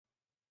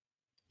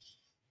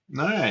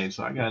Alright,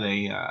 so I got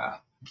a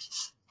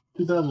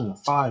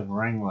 2005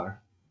 Wrangler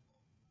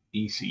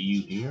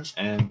ECU here,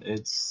 and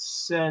it's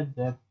said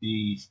that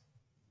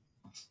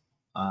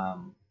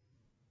um,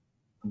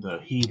 the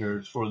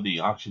heaters for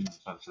the oxygen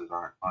sensors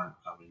aren't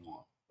coming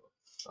on.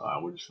 So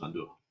we're just gonna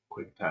do a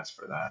quick test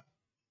for that.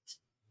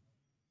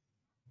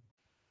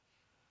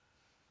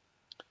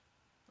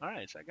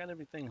 Alright, so I got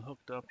everything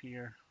hooked up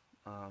here.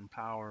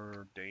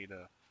 Power,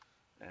 data,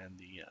 and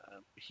the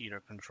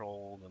heater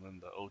controls, and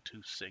then the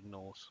O2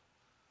 signals.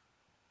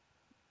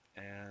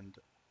 And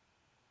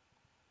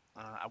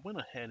I went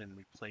ahead and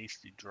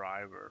replaced the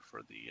driver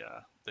for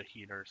the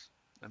heaters.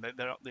 And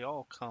they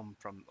all come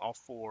from, all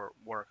four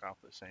work off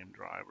the same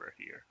driver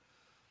here.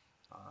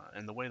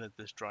 And the way that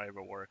this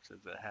driver works is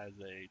it has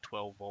a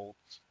 12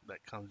 volts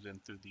that comes in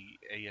through the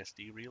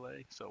ASD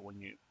relay. So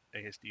when you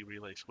ASD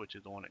relay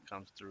switches on, it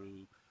comes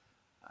through,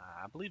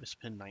 I believe it's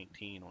pin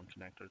 19 on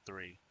connector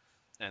 3.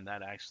 And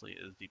that actually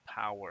is the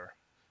power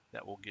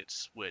that will get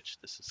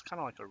switched. This is kind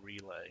of like a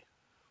relay.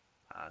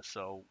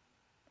 So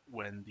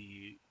when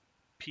the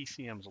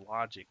PCM's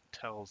logic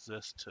tells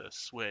this to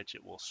switch,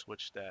 it will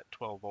switch that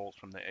 12 volts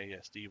from the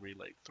ASD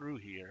relay through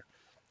here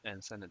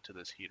and send it to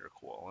this heater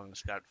coil. And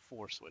it's got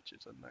 4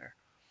 switches in there.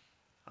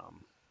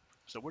 Um,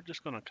 so we're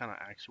just going to kind of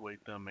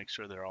actuate them, make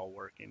sure they're all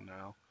working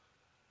now.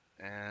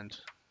 And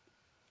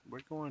we're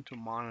going to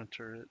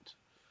monitor it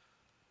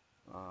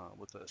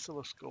with the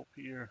oscilloscope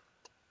here.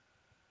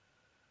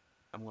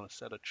 I'm going to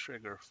set a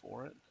trigger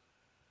for it.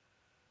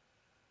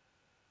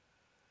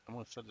 I'm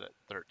going to set it at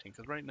 13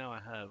 because right now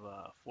I have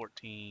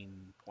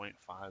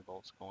 14.5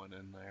 volts going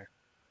in there,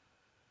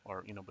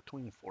 or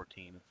between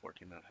 14 and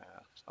 14 and a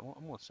half. So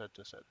I'm going to set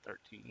this at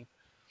 13,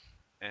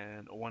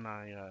 and when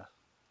I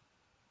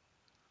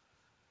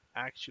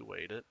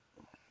actuate it,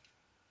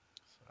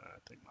 I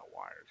think my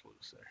wire's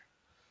loose there.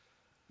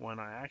 When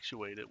I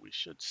actuate it, we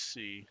should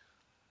see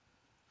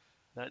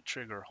that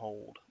trigger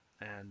hold,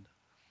 and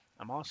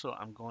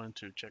I'm going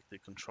to check the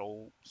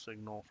control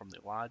signal from the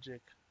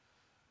logic,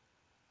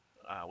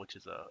 which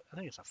is I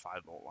think it's a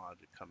 5 volt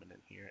logic coming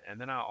in here,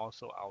 and then I'll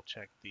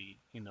check the,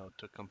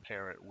 to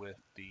compare it with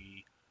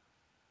the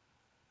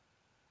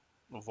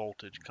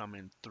voltage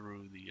coming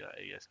through the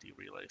ASD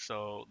relay.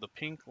 So the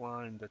pink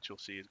line that you'll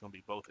see is going to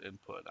be both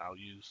input. I'll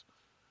use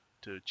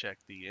to check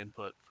the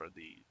input for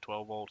the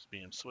 12 volts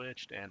being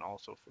switched and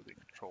also for the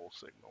control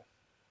signal.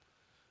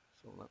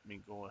 So let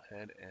me go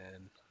ahead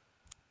and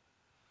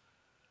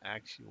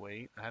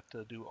actuate. I have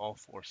to do all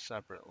 4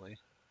 separately.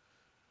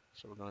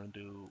 So we're going to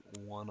do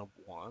 1 of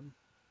 1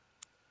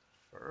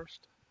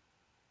 first.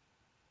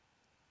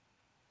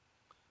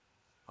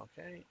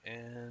 Okay,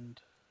 and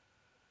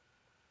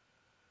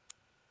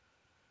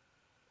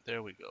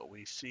there we go.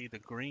 We see the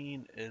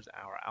green is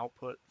our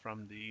output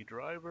from the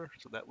driver,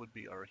 so that would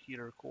be our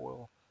heater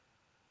coil.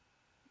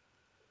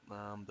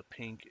 The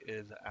pink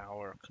is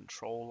our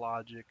control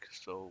logic,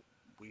 so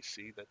we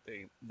see that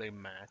they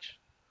match.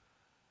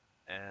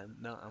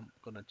 And now I'm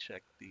going to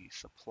check the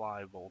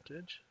supply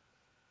voltage,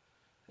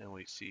 and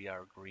we see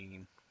our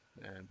green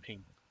and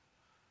pink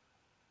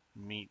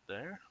meet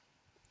there.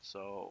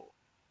 So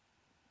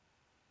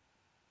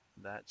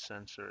that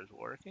sensor is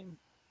working.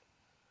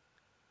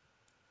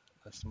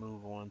 Let's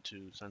move on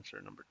to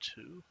sensor number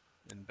 2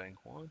 in bank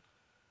 1.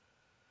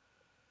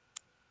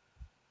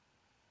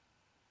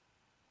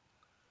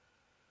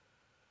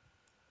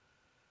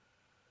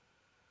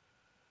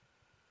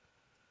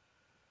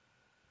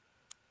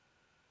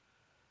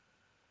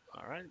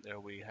 Alright, there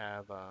we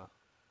have our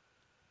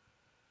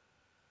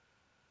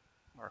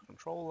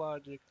control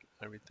logic.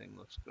 Everything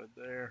looks good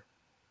there.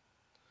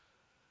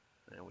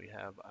 And we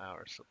have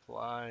our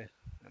supply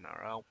and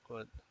our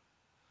output.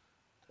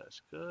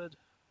 That's good.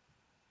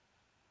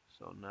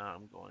 So now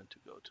I'm going to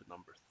go to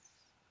number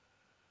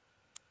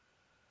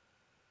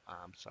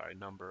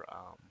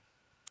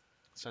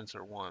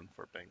sensor 1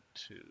 for bank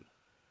 2.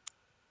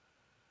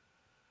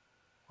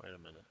 Wait a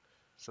minute.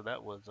 So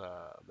that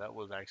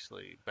was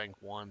actually bank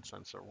 1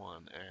 sensor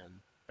 1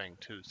 and bank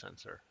 2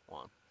 sensor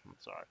 1. I'm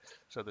sorry.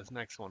 So this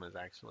next one is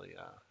actually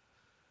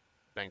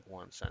bank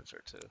 1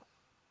 sensor 2.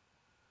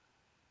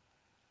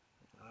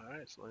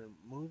 Alright, so let me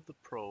move the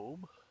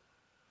probe.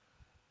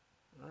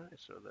 Alright,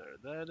 so there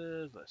that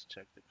is. Let's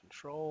check the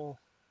control.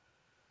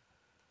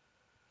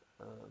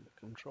 The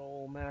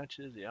control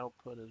matches, the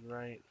output is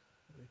right.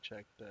 We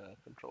check the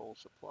control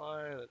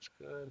supply, that's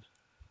good.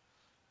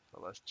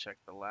 So let's check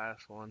the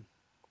last one,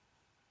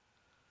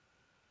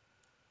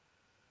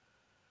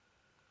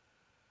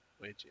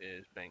 which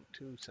is bank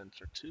 2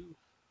 sensor 2.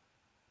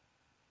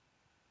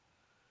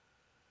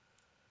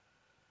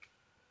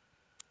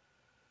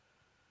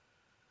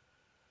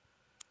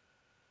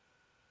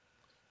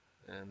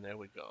 And there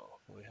we go.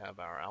 We have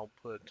our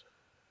output,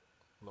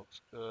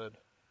 looks good.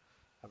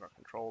 Have our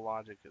control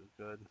logic is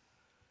good.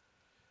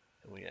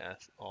 And we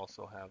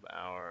also have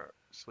our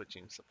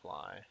switching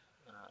supply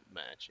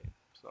matching.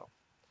 So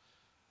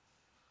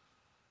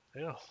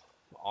yeah,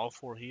 all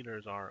 4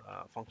 heaters are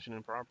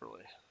functioning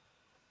properly.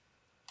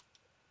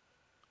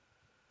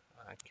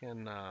 I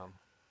can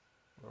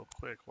Real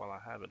quick, while I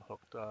have it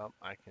hooked up,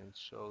 I can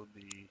show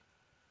the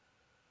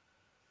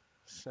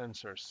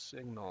sensor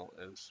signal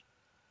is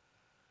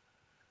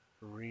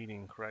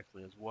reading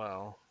correctly as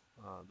well.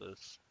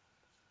 This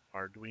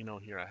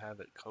Arduino here, I have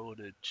it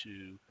coded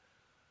to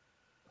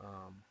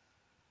um,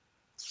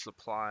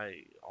 supply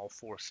all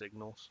 4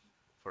 signals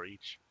for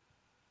each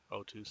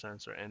O2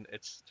 sensor, and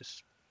it's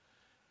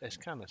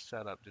kind of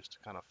set up just to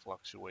kind of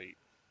fluctuate,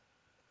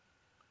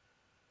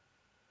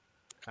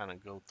 kind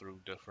of go through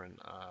different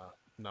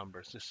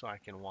numbers, just so I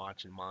can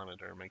watch and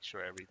monitor, make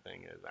sure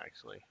everything is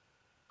actually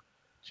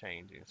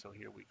changing. So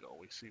here we go.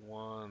 We see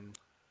 1,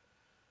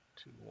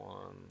 2, 1,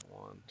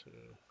 1, 2.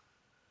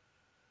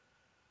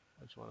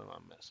 Which one am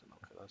I missing?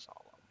 Okay, that's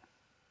all of them.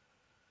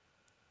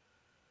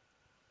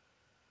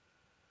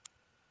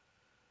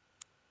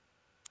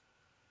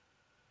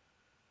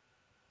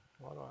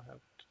 Why do I have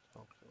to?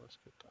 Okay, let's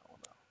get that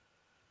one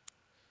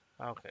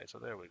out. Okay, so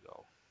there we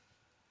go.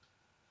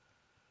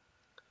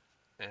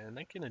 And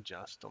they can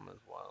adjust them as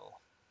well.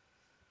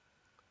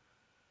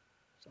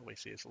 So we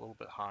see it's a little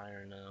bit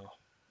higher now.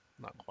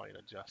 Not quite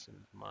adjusting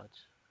as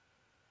much.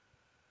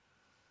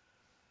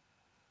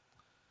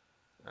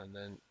 And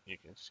then you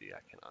can see I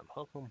can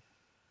unhook them.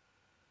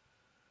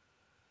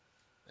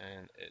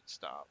 And it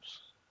stops.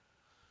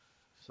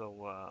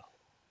 So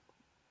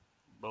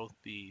both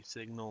the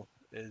signal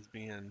is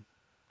being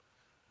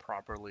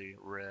properly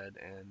read,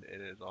 and it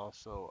is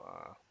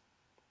also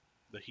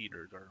the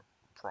heaters are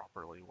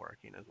properly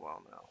working as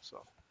well now.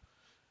 So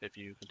if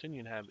you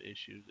continue to have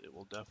issues, it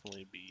will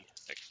definitely be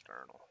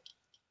external.